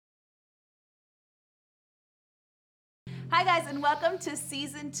Hi guys, and welcome to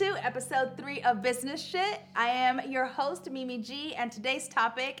season 2, episode 3 of Business Shit. I am your host, Mimi G, and today's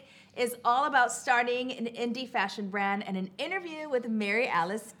topic is all about starting an indie fashion brand and an interview with Mary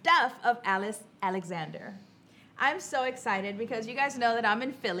Alice Duff of Alice Alexander. I'm so excited because you guys know that I'm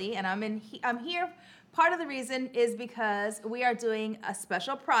in Philly and I'm here. Part of the reason is because we are doing a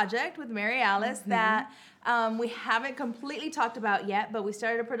special project with Mary Alice that we haven't completely talked about yet, but we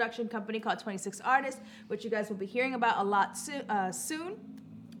started a production company called 26 Artists, which you guys will be hearing about a lot soon,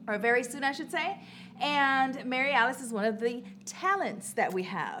 or very soon, I should say. And Mary Alice is one of the talents that we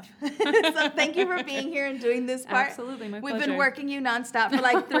have. So thank you for being here and doing this part. Absolutely, my We've pleasure. been working you nonstop for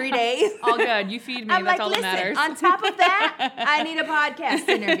like 3 days. All good. You feed me. I'm That's like, all listen, that matters. on top of that, I need a podcast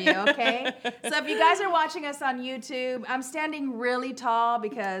interview, okay? So if you guys are watching us on YouTube, I'm standing really tall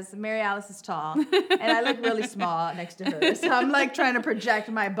because Mary Alice is tall, and I look really small next to her. So I'm like trying to project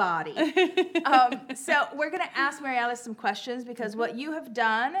my body. So we're going to ask Mary Alice some questions because what you have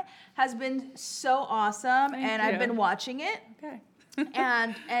done has been so awesome, and I've you. been watching it. Okay.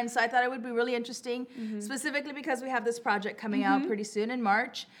 and so I thought it would be really interesting, specifically because we have this project coming out pretty soon in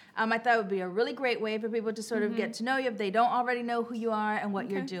March. I thought it would be a really great way for people to sort of get to know you if they don't already know who you are and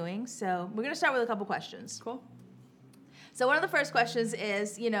what you're doing. So we're going to start with a couple questions. Cool. So one of the first questions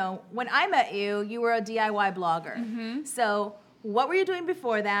is, you know, when I met you, you were a DIY blogger. So what were you doing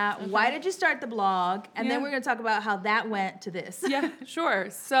before that? Why did you start the blog? And then we're going to talk about how that went to this. Yeah, sure.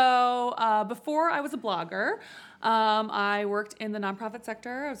 So before I was a blogger, I worked in the nonprofit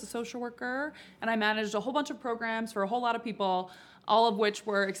sector. I was a social worker, and I managed a whole bunch of programs for a whole lot of people, all of which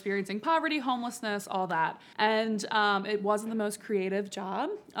were experiencing poverty, homelessness, all that. And it wasn't the most creative job.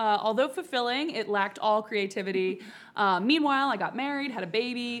 Although fulfilling, it lacked all creativity. Meanwhile, I got married, had a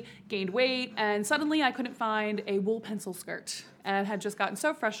baby, gained weight, and suddenly I couldn't find a wool pencil skirt and had just gotten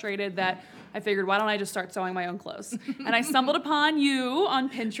so frustrated that I figured, why don't I just start sewing my own clothes? And I stumbled upon you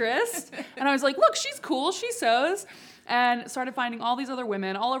on Pinterest, and I was like, look, she's cool, she sews. And started finding all these other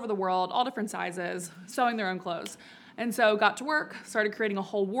women all over the world, all different sizes, sewing their own clothes. And so got to work, started creating a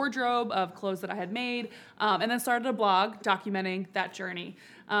whole wardrobe of clothes that I had made, and then started a blog documenting that journey.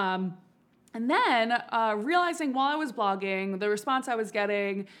 And then realizing while I was blogging, the response I was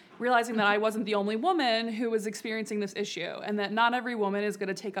getting, realizing that I wasn't the only woman who was experiencing this issue, and that not every woman is going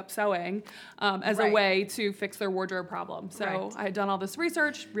to take up sewing as a way to fix their wardrobe problem. So I had done all this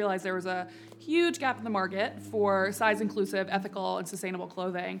research, realized there was a huge gap in the market for size-inclusive, ethical, and sustainable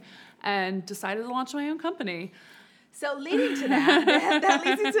clothing, and decided to launch my own company. So leading to that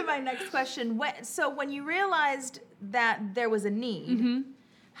leads me to my next question. So when you realized that there was a need,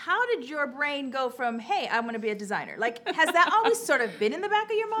 how did your brain go from, hey, I'm going to be a designer? Like, has that always sort of been in the back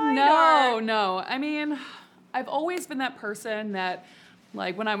of your mind? No. I mean, I've always been that person that,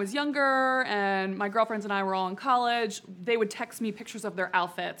 like, when I was younger and my girlfriends and I were all in college, they would text me pictures of their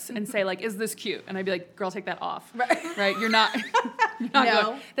outfits and say, like, is this cute? And I'd be like, girl, take that off. Right? You're not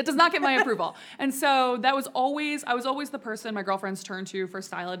No. good. That does not get my approval. And so I was always the person my girlfriends turned to for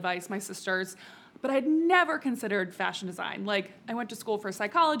style advice, my sisters. But I'd never considered fashion design. Like, I went to school for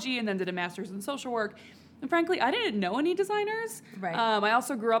psychology and then did a master's in social work. And frankly, I didn't know any designers. Right. I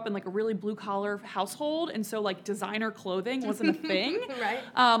also grew up in like a really blue-collar household, and so like designer clothing wasn't a thing. Right.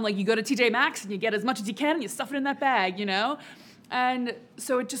 Like you go to TJ Maxx and you get as much as you can and you stuff it in that bag, you know? And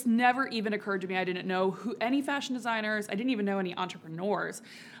so it just never even occurred to me. I didn't know any fashion designers. I didn't even know any entrepreneurs.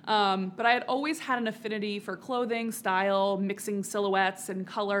 But I had always had an affinity for clothing, style, mixing silhouettes and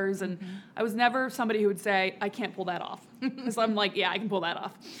colors. And I was never somebody who would say, I can't pull that off. Because I'm like, yeah, I can pull that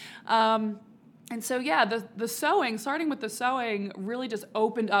off. And so, yeah, the sewing, starting with the sewing, really just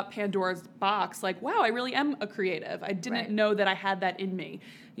opened up Pandora's box. Like, wow, I really am a creative. I didn't know that I had that in me,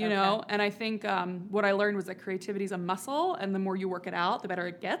 you know? And I think what I learned was that creativity is a muscle, and the more you work it out, the better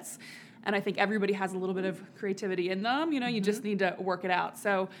it gets. And I think everybody has a little bit of creativity in them. You know, you just need to work it out.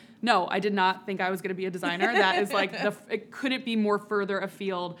 So, no, I did not think I was going to be a designer. That is like, it couldn't be more further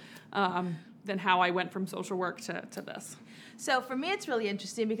afield than how I went from social work to this. So for me, it's really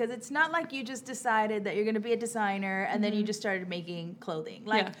interesting because it's not like you just decided that you're going to be a designer and then you just started making clothing.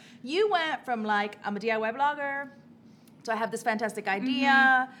 Like you went from like, I'm a DIY blogger, so I have this fantastic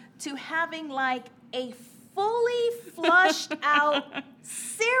idea, to having like a fully flushed out,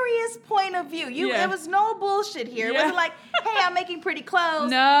 serious point of view. There was no bullshit here. It wasn't like, hey, I'm making pretty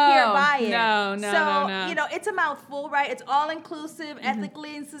clothes. Here, buy it. No. You know, it's a mouthful, right? It's all inclusive,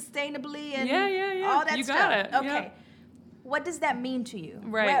 ethically and sustainably, and all that you stuff. Got it. Okay. Yep. What does that mean to you?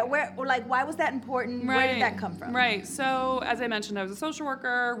 Right. Where like, why was that important? Right. Where did that come from? Right. So, as I mentioned, I was a social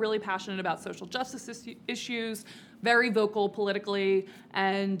worker, really passionate about social justice issues, very vocal politically.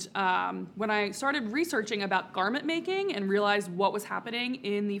 And when I started researching about garment making and realized what was happening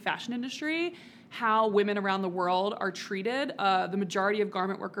in the fashion industry, how women around the world are treated. The majority of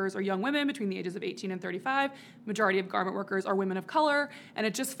garment workers are young women between the ages of 18 and 35. Majority of garment workers are women of color. And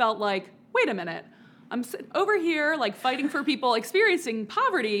it just felt like, wait a minute, I'm over here like fighting for people experiencing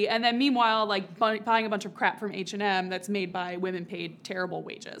poverty, and then meanwhile like buying a bunch of crap from H&M that's made by women paid terrible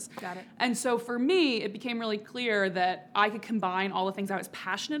wages. Got it. And so for me, it became really clear that I could combine all the things I was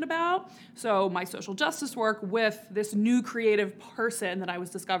passionate about, so my social justice work, with this new creative person that I was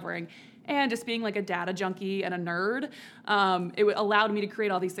discovering. And just being like a data junkie and a nerd, it allowed me to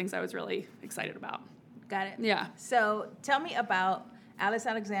create all these things I was really excited about. Got it. Yeah. So tell me about Alice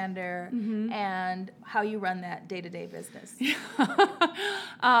Alexander and how you run that day-to-day business. So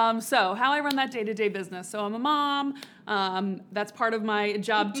how I run that day-to-day business. So I'm a mom. That's part of my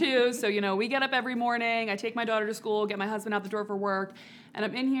job too. So, we get up every morning. I take my daughter to school, get my husband out the door for work. And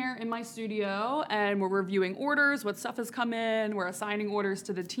I'm in here in my studio, and we're reviewing orders, what stuff has come in, we're assigning orders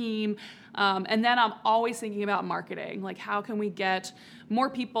to the team. And then I'm always thinking about marketing. Like, how can we get more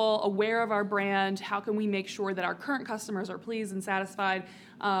people aware of our brand? How can we make sure that our current customers are pleased and satisfied?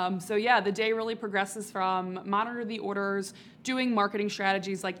 The day really progresses from monitor the orders, doing marketing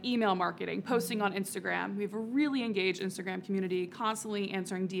strategies like email marketing, posting on Instagram. We have a really engaged Instagram community, constantly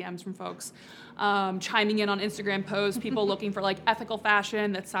answering DMs from folks, chiming in on Instagram posts, people looking for like ethical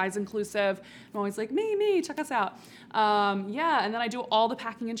fashion that's size inclusive. I'm always like, me, check us out. And then I do all the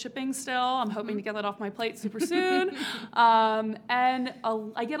packing and shipping still. I'm hoping to get that off my plate super soon.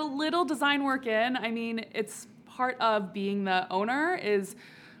 I get a little design work in. I mean, it's part of being the owner is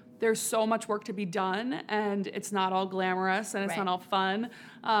there's so much work to be done, and it's not all glamorous, and it's not all fun.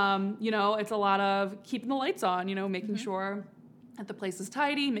 It's a lot of keeping the lights on, making sure that the place is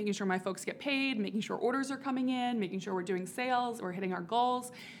tidy, making sure my folks get paid, making sure orders are coming in, making sure we're doing sales, we're hitting our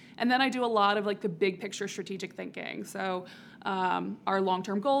goals. And then I do a lot of like the big picture strategic thinking. So our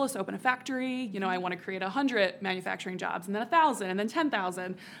long-term goal is to open a factory. I want to create 100 manufacturing jobs, and then 1,000, and then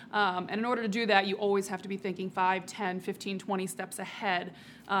 10,000. And in order to do that, you always have to be thinking 5, 10, 15, 20 steps ahead.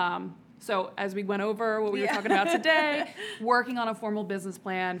 So as we went over what we were talking about today, working on a formal business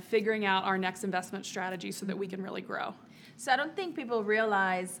plan, figuring out our next investment strategy so that we can really grow. So I don't think people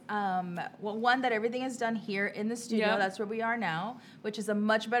realize, one, that everything is done here in the studio. Yep. That's where we are now, which is a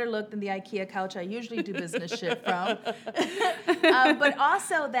much better look than the IKEA couch I usually do business shit from. But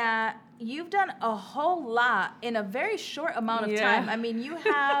also that you've done a whole lot in a very short amount of time. I mean, you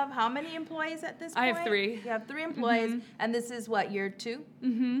have how many employees at this point? I have 3. You have 3 employees, and this is what, year 2?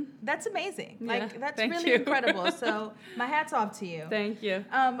 Mm-hmm. That's amazing. Yeah, That's thank really you. Incredible. So my hat's off to you. Thank you.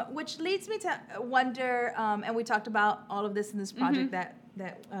 Which leads me to wonder, and we talked about all of this in this project that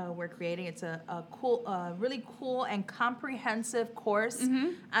we're creating. It's a really cool and comprehensive course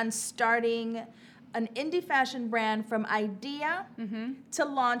on starting an indie fashion brand from idea to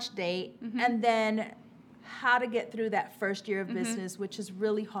launch date, and then how to get through that first year of business, which is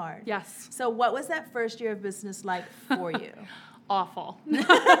really hard. Yes. So what was that first year of business like for you? Awful.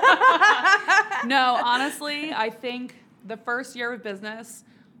 No, honestly, I think the first year of business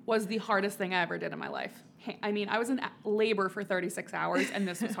was the hardest thing I ever did in my life. I mean, I was in labor for 36 hours, and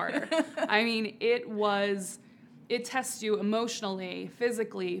this was harder. I mean, it tests you emotionally,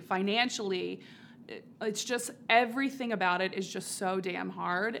 physically, financially. It's just, everything about it is just so damn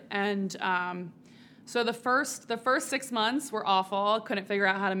hard. And so the first 6 months were awful. Couldn't figure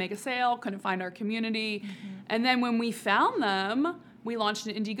out how to make a sale, couldn't find our community. And then when we found them, we launched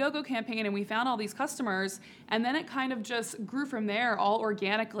an Indiegogo campaign, and we found all these customers. And then it kind of just grew from there, all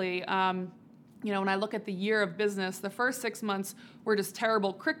organically. When I look at the year of business, the first 6 months were just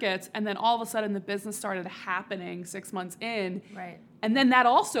terrible crickets, and then all of a sudden the business started happening 6 months in. Right. And then that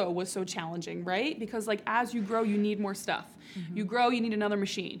also was so challenging, right? Because as you grow, you need more stuff. You grow, you need another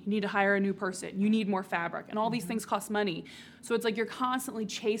machine. You need to hire a new person. You need more fabric. And all these things cost money. So it's like you're constantly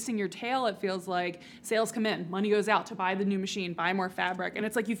chasing your tail, it feels like. Sales come in, money goes out to buy the new machine, buy more fabric. And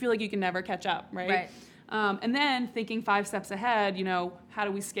it's like you feel like you can never catch up, right? Right. And then thinking 5 steps ahead, how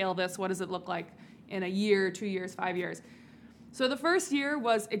do we scale this? What does it look like in a year, 2 years, 5 years? So the first year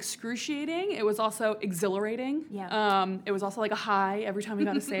was excruciating. It was also exhilarating. Yeah. It was also like a high every time we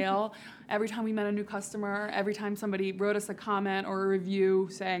got a sale, every time we met a new customer, every time somebody wrote us a comment or a review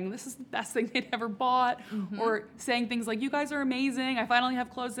saying this is the best thing they'd ever bought, or saying things like, you guys are amazing. I finally have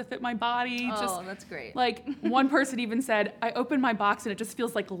clothes that fit my body. Oh, that's great. Like one person even said, I opened my box and it just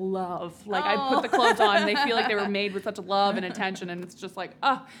feels like love. Like I put the clothes on and they feel like they were made with such love and attention, and it's just like,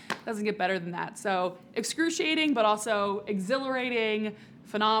 doesn't get better than that. So excruciating, but also exhilarating,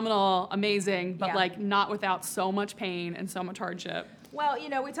 phenomenal, amazing, but Yeah. like not without so much pain and so much hardship. Well,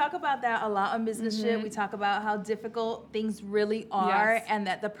 we talk about that a lot on Business Shit. We talk about how difficult things really are, Yes. and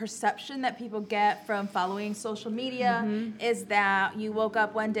that the perception that people get from following social media is that you woke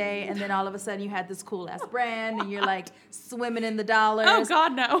up one day and then all of a sudden you had this cool ass brand and you're like swimming in the dollars. Oh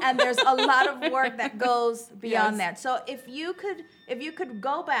God, no. And there's a lot of work that goes beyond Yes. that. So if you could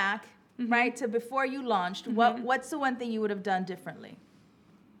go back, right, to before you launched, what's the one thing you would have done differently?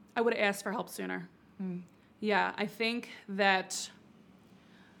 I would have asked for help sooner. Yeah, I think that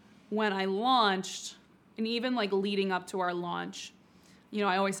when I launched, and even like leading up to our launch,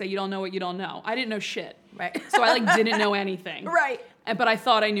 I always say, you don't know what you don't know. I didn't know shit. Right. So I like didn't know anything. Right. But I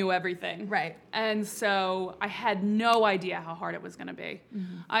thought I knew everything. Right. And so I had no idea how hard it was going to be.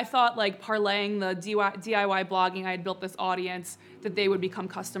 I thought like parlaying the DIY blogging, I had built this audience that they would become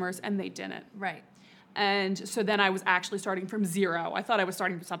customers, and they didn't. Right. And so then I was actually starting from zero. I thought I was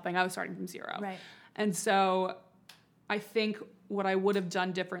starting from something. I was starting from zero. Right. And so I think what I would have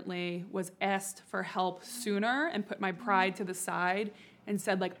done differently was asked for help sooner and put my pride to the side and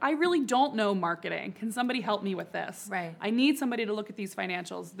said, like, I really don't know marketing. Can somebody help me with this? Right. I need somebody to look at these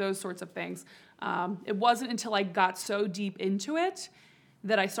financials, those sorts of things. It wasn't until I got so deep into it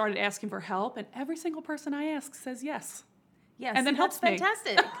that I started asking for help, and every single person I ask says yes. Yes. And then that's helps me.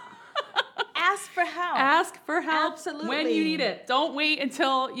 fantastic. Ask for help. Ask for help Absolutely. when you need it. Don't wait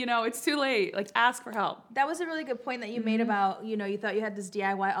until, it's too late. Like, ask for help. That was a really good point that you made about, you thought you had this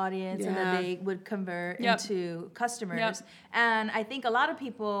DIY audience and that Yeah. they would convert Yep. into customers. Yep. And I think a lot of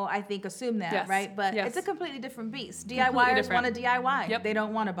people, assume that, Yes. right? But Yes. it's a completely different beast. Completely DIYers different. want to DIY. Yep. They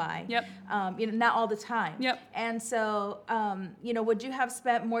don't want to buy. Yep. Not all the time. Yep. And so, would you have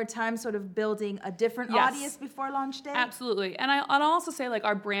spent more time sort of building a different Yes. audience before launch day? Absolutely. And I'll also say, like,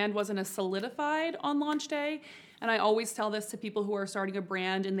 our brand wasn't as solidified on launch day. And I always tell this to people who are starting a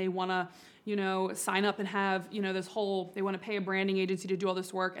brand and they want to, sign up and have, this whole, they want to pay a branding agency to do all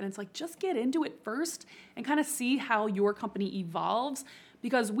this work. And it's like, just get into it first and kind of see how your company evolves.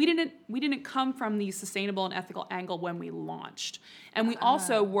 Because we didn't come from the sustainable and ethical angle when we launched. And we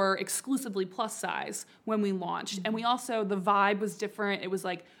also were exclusively plus size when we launched. And we also, the vibe was different. It was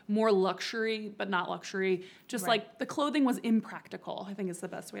like more luxury, but not luxury. Just Right. like the clothing was impractical, I think is the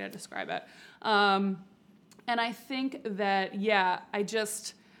best way to describe it. And I think that,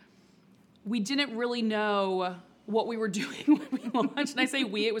 we didn't really know what we were doing when we launched. And I say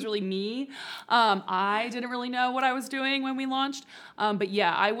we, it was really me. I didn't really know what I was doing when we launched. But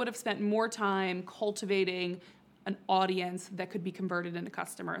yeah, I would have spent more time cultivating an audience that could be converted into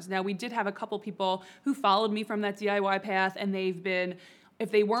customers. Now, we did have a couple people who followed me from that DIY path, and they've been,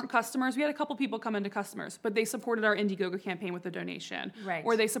 if they weren't customers, we had a couple people come into customers, but they supported our Indiegogo campaign with a donation. Right.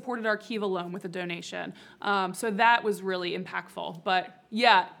 Or they supported our Kiva loan with a donation. So that was really impactful. But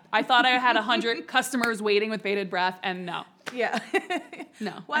yeah, I thought I had 100 customers waiting with bated breath, and no. Yeah.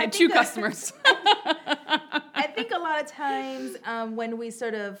 No, Well, I had 2 customers. I think a lot of times when we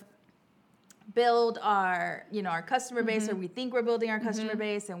sort of build our, our customer base, or we think we're building our customer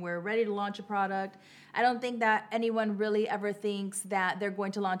base and we're ready to launch a product, I don't think that anyone really ever thinks that they're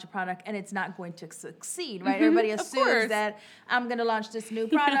going to launch a product and it's not going to succeed, right? Everybody of assumes course. that I'm going to launch this new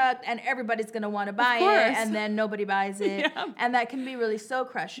product and everybody's going to want to buy course. it, and then nobody buys it. Yeah. And that can be really soul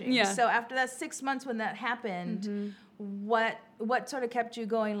crushing. Yeah. So after that 6 months when that happened, what sort of kept you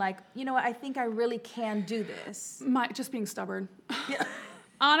going, like, what, I think I really can do this? Just being stubborn. Yeah.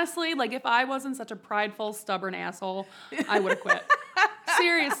 Honestly, like, if I wasn't such a prideful, stubborn asshole, I would have quit.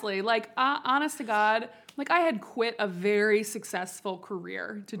 Seriously, like, honest to God, like, I had quit a very successful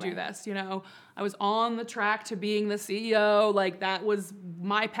career to do this, I was on the track to being the CEO, like, that was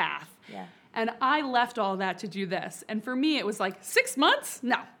my path. Yeah. And I left all that to do this. And for me, it was like, 6 months?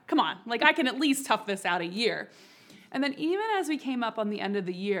 No, come on. Like, I can at least tough this out a year. And then even as we came up on the end of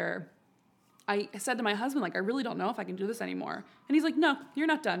the year, I said to my husband, like, I really don't know if I can do this anymore. And he's like, no, you're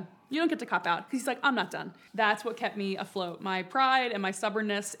not done. You don't get to cop out. Because he's like, I'm not done. That's what kept me afloat. My pride and my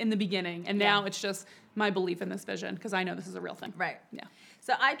stubbornness in the beginning. And now it's just my belief in this vision, because I know this is a real thing. Right. Yeah.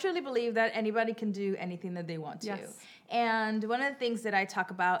 So I truly believe that anybody can do anything that they want to. Yes. And one of the things that I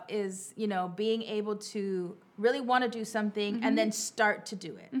talk about is, being able to really want to do something and then start to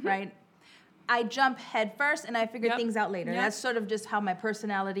do it, right? I jump head first and I figure things out later. Yep. That's sort of just how my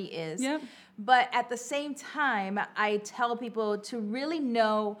personality is. Yep. But at the same time, I tell people to really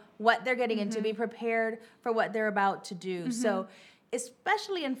know what they're getting into, be prepared for what they're about to do. So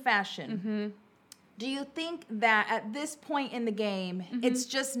especially in fashion, do you think that at this point in the game, it's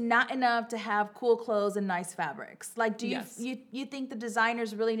just not enough to have cool clothes and nice fabrics? Like, do you think the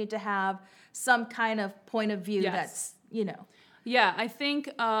designers really need to have some kind of point of view that's, Yeah, I think,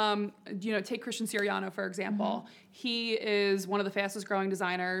 take Christian Siriano, for example. He is one of the fastest growing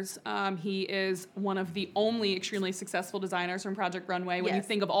designers. He is one of the only extremely successful designers from Project Runway when you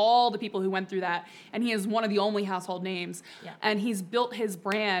think of all the people who went through that. And he is one of the only household names. Yeah. And he's built his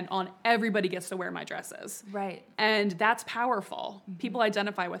brand on everybody gets to wear my dresses. Right. And that's powerful. People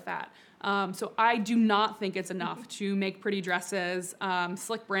identify with that. So I do not think it's enough to make pretty dresses.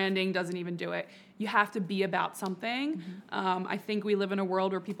 Slick branding doesn't even do it. You have to be about something. I think we live in a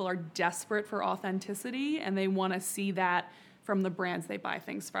world where people are desperate for authenticity and they want to see that from the brands they buy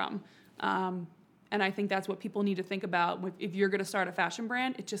things from. And I think that's what people need to think about. If you're going to start a fashion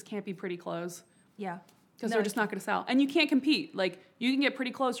brand, it just can't be pretty clothes. Yeah. Because they're just not going to sell. And you can't compete. Like, you can get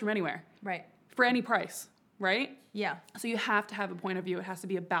pretty clothes from anywhere. Right. For any price, right? Yeah. So you have to have a point of view. It has to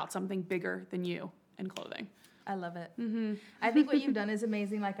be about something bigger than you and clothing. I love it. I think what you've done is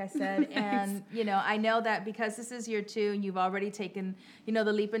amazing, like I said. And, I know that because this is year 2 and you've already taken, the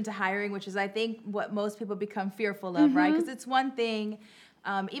leap into hiring, which is, I think, what most people become fearful of, right? Because it's one thing,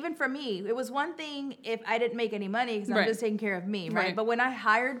 even for me, it was one thing if I didn't make any money because I'm just taking care of me, right? But when I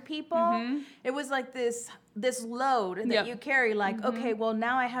hired people, it was like this load that you carry, like, okay, well,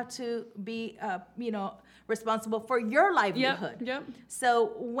 now I have to be, responsible for your livelihood. Yep.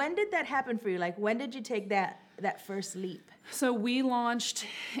 So when did that happen for you? Like, when did you take that first leap? So we launched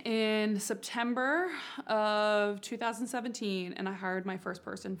in September of 2017, and I hired my first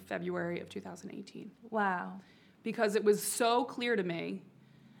person February of 2018. Wow. Because it was so clear to me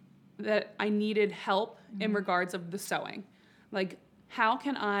that I needed help in regards of the sewing. Like, how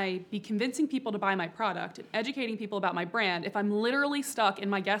can I be convincing people to buy my product and educating people about my brand if I'm literally stuck in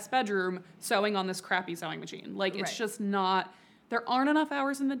my guest bedroom sewing on this crappy sewing machine? Like, it's just not, there aren't enough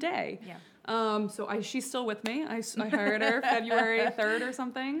hours in the day. Yeah. She's still with me. I hired her February 3rd or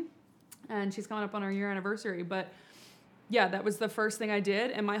something, and she's coming up on our year anniversary. But yeah, that was the first thing I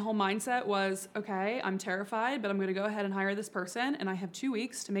did. And my whole mindset was, okay, I'm terrified, but I'm going to go ahead and hire this person. And I have 2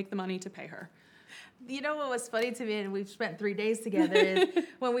 weeks to make the money to pay her. You know what was funny to me, and we've spent 3 days together, is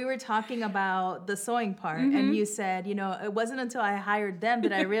when we were talking about the sewing part, and you said, it wasn't until I hired them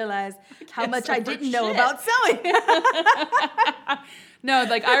that I realized how much I didn't know about sewing. No,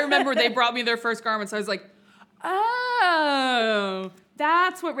 like, I remember they brought me their first garments. I was like, oh,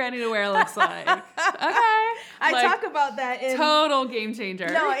 that's what ready to wear looks like. Okay. I talk about that in total game changer.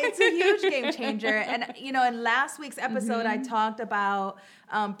 No, it's a huge game changer. And, in last week's episode, I talked about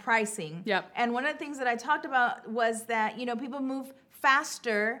pricing. Yep. And one of the things that I talked about was that, people move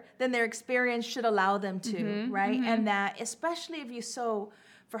faster than their experience should allow them to, right? And that especially if you sew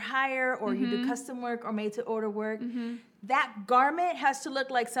for hire or you do custom work or made to order work, that garment has to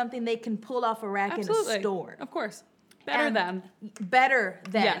look like something they can pull off a rack in a store. Of course. Better than.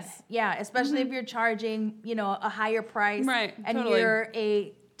 Yes. Yeah, especially if you're charging, a higher price. Right, and totally.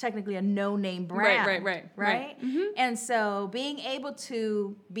 you're technically a no-name brand. Right. And so being able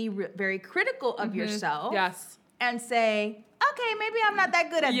to be very critical of yourself. Yes. And say, okay, maybe I'm not that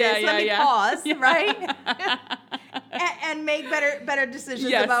good at this. Let me pause, right? and make better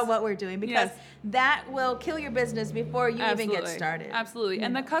decisions about what we're doing, because that will kill your business before you even get started. Absolutely.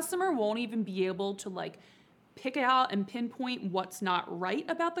 And the customer won't even be able to pick out and pinpoint what's not right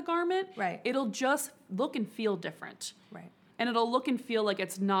about the garment. Right. It'll just look and feel different. Right. And it'll look and feel like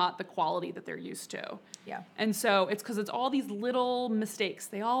it's not the quality that they're used to. Yeah. And so it's because it's all these little mistakes.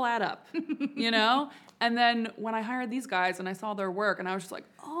 They all add up, And then when I hired these guys and I saw their work, and I was just like,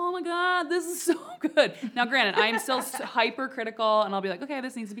 oh my God, this is so good. Now, granted, I am still hypercritical, and I'll be like, okay,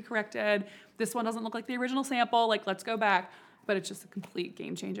 this needs to be corrected. This one doesn't look like the original sample. Let's go back. But it's just a complete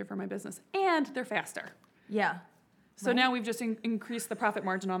game changer for my business. And they're faster. Yeah. So now we've just increased the profit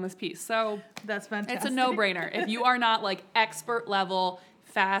margin on this piece. So that's fantastic. It's a no-brainer. If you are not expert level,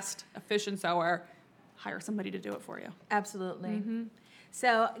 fast, efficient sewer, hire somebody to do it for you. Absolutely.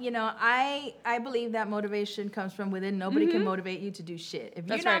 So, I believe that motivation comes from within. Nobody can motivate you to do shit. If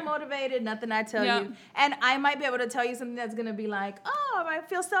you're not motivated, nothing I tell you. And I might be able to tell you something that's going to be like, oh, I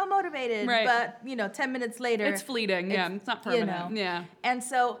feel so motivated. Right. But, 10 minminutes later. It's fleeting. It's not permanent. Yeah. And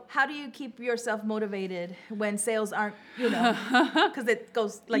so how do you keep yourself motivated when sales aren't, because it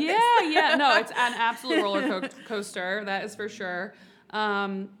goes like this? Yeah. No, it's an absolute roller coaster. That is for sure.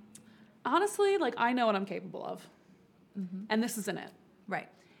 Honestly, I know what I'm capable of. And this isn't it. Right.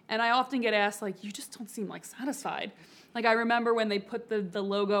 And I often get asked, you just don't seem satisfied. I remember when they put the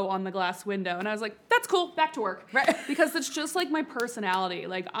logo on the glass window, and I was like, that's cool, back to work. Right. Because it's just my personality.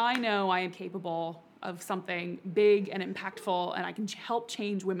 I know I am capable of something big and impactful, and I can help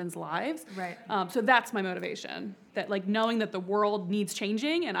change women's lives. Right. So that's my motivation, that knowing that the world needs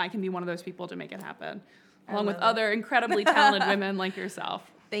changing, and I can be one of those people to make it happen. along with love it. other incredibly talented women like yourself.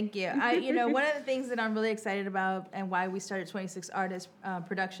 Thank you. One of the things that I'm really excited about and why we started 26 Artists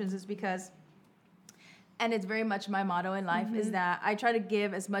Productions is because, and it's very much my motto in life, is that I try to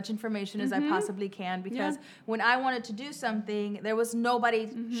give as much information as I possibly can, because when I wanted to do something, there was nobody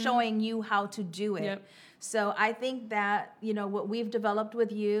showing you how to do it. Yep. So I think that, what we've developed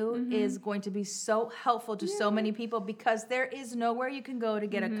with you is going to be so helpful to so many people, because there is nowhere you can go to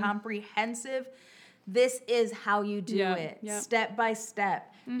get a comprehensive, this is how you do it, step by step.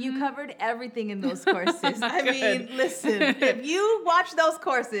 You covered everything in those courses. I mean, listen, if you watch those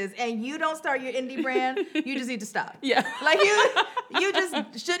courses and you don't start your indie brand, you just need to stop. Yeah. Like you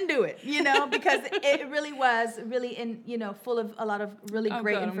just shouldn't do it, because it really was full of a lot of really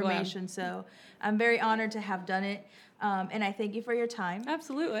great information. So I'm very honored to have done it. And I thank you for your time.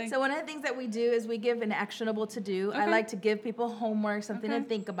 Absolutely. So one of the things that we do is we give an actionable to do. I like to give people homework, something to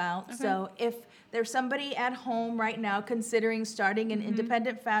think about. So if there's somebody at home right now considering starting an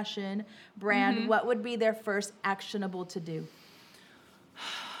independent fashion brand, what would be their first actionable to do?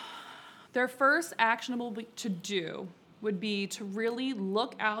 Their first actionable to do would be to really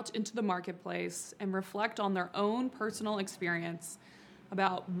look out into the marketplace and reflect on their own personal experience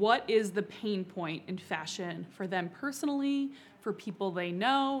about what is the pain point in fashion for them personally, for people they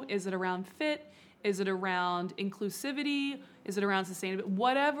know. Is it around fit? Is it around inclusivity? Is it around sustainability?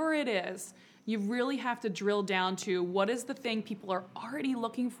 Whatever it is, you really have to drill down to what is the thing people are already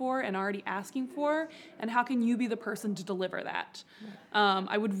looking for and already asking for, and how can you be the person to deliver that?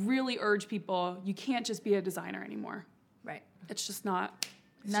 I would really urge people, you can't just be a designer anymore. Right. It's just not.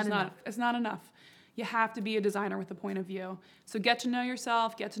 It's not enough. You have to be a designer with a point of view. So get to know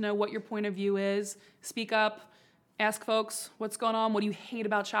yourself, get to know what your point of view is, speak up, ask folks what's going on, what do you hate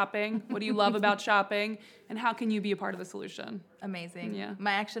about shopping, what do you love about shopping, and how can you be a part of the solution? Amazing. Yeah.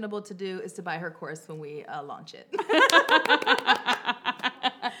 My actionable to do is to buy her course when we launch it.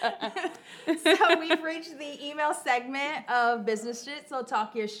 So we've reached the email segment of Business Shit, so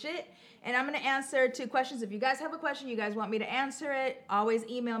talk your shit. And I'm going to answer 2 questions. If you guys have a question, you guys want me to answer it, always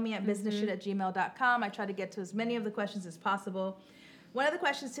email me at businessshit@gmail.com. I try to get to as many of the questions as possible. One of the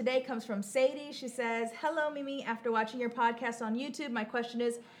questions today comes from Sadie. She says, "Hello, Mimi. After watching your podcast on YouTube, my question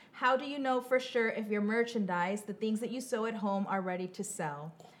is, how do you know for sure if your merchandise, the things that you sew at home, are ready to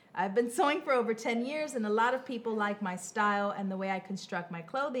sell? I've been sewing for over 10 years, and a lot of people like my style and the way I construct my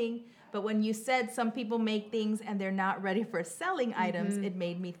clothing. But when you said some people make things and they're not ready for selling items, it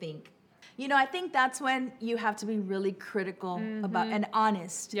made me think." I think that's when you have to be really critical about and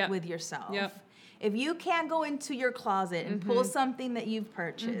honest with yourself. Yep. If you can't go into your closet and pull something that you've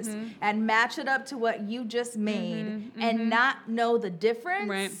purchased and match it up to what you just made and not know the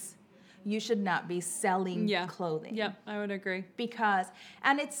difference, you should not be selling clothing. Yeah, I would agree.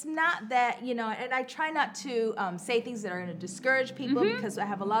 And it's not that, and I try not to say things that are going to discourage people, because I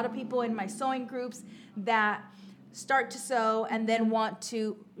have a lot of people in my sewing groups that start to sew and then want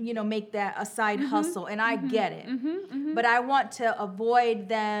to, make that a side hustle. And I get it. But I want to avoid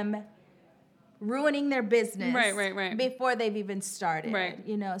them ruining their business right. before they've even started. Right.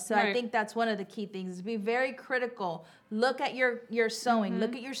 So I think that's one of the key things, is be very critical. Look at your sewing,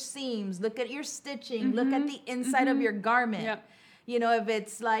 look at your seams, look at your stitching, look at the inside of your garment. Yep. If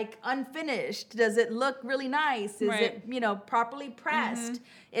it's like unfinished, does it look really nice? Is it, properly pressed?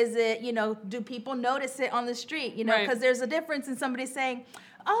 Is it, do people notice it on the street? Because there's a difference in somebody saying,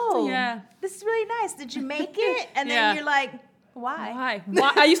 "Oh, this is really nice. Did you make it?" And then you're like, Why?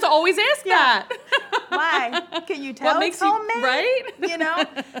 I used to always ask that. Why? Can you tell What makes it's homemade? you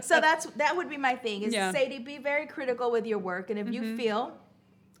right? So that would be my thing, is to say, to be very critical with your work, and if you feel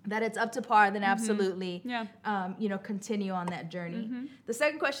that it's up to par, then absolutely, continue on that journey. The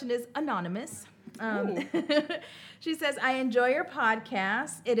second question is anonymous. She says, "I enjoy your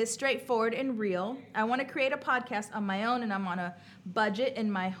podcast. It is straightforward and real. I want to create a podcast on my own, and I'm on a budget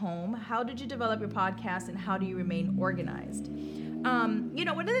in my home. How did you develop your podcast, and how do you remain organized?"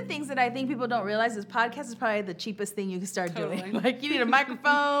 One of the things that I think people don't realize is podcast is probably the cheapest thing you can start doing. Like, you need a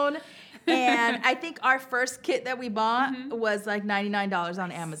microphone. And I think our first kit that we bought was like $99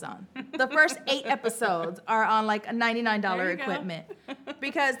 on Amazon. The first 8 episodes are on like a $99 equipment,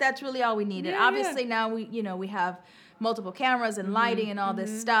 because that's really all we needed. Obviously now we have multiple cameras and lighting and all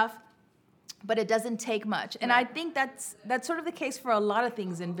this stuff, but it doesn't take much. And I think that's sort of the case for a lot of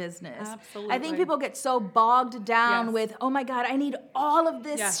things in business. Absolutely. I think people get so bogged down with, oh my God, I need all of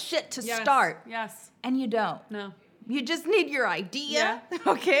this shit to start. Yes. And you don't. No. You just need your idea,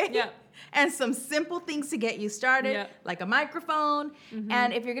 okay? Yeah. And some simple things to get you started, like a microphone.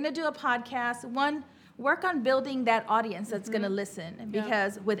 And if you're going to do a podcast, one work on building that audience that's going to listen.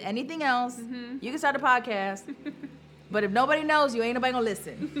 Because with anything else, you can start a podcast, but if nobody knows you, ain't nobody going to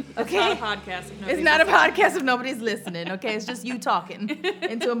listen. Okay? It's not a podcast. It's not a podcast if nobody's listening, okay? It's just you talking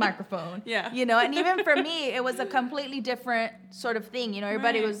into a microphone. Yeah. You know, and even for me, it was a completely different sort of thing. You know,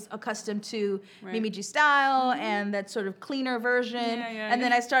 everybody was accustomed to Mimi G style and that sort of cleaner version. And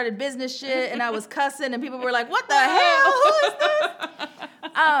then I started business shit and I was cussing and people were like, what the hell? Who is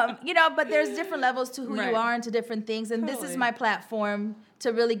this? You know, but there's different levels to who you are and to different things. And this is my platform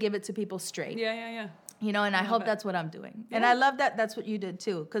to really give it to people straight. Yeah. You know, and I hope that's what I'm doing. And I love that that's what you did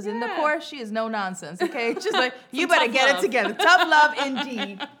too. Because in the course, she is no nonsense, okay? She's like, you better get it together. Tough love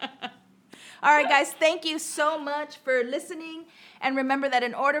indeed. All right, guys, thank you so much for listening. And remember that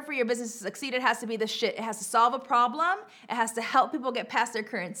in order for your business to succeed, it has to be the shit. It has to solve a problem. It has to help people get past their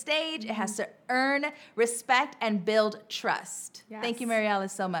current stage. It has to earn respect and build trust. Yes. Thank you, Mary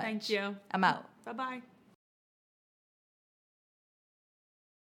Alice, so much. Thank you. I'm out. Bye-bye.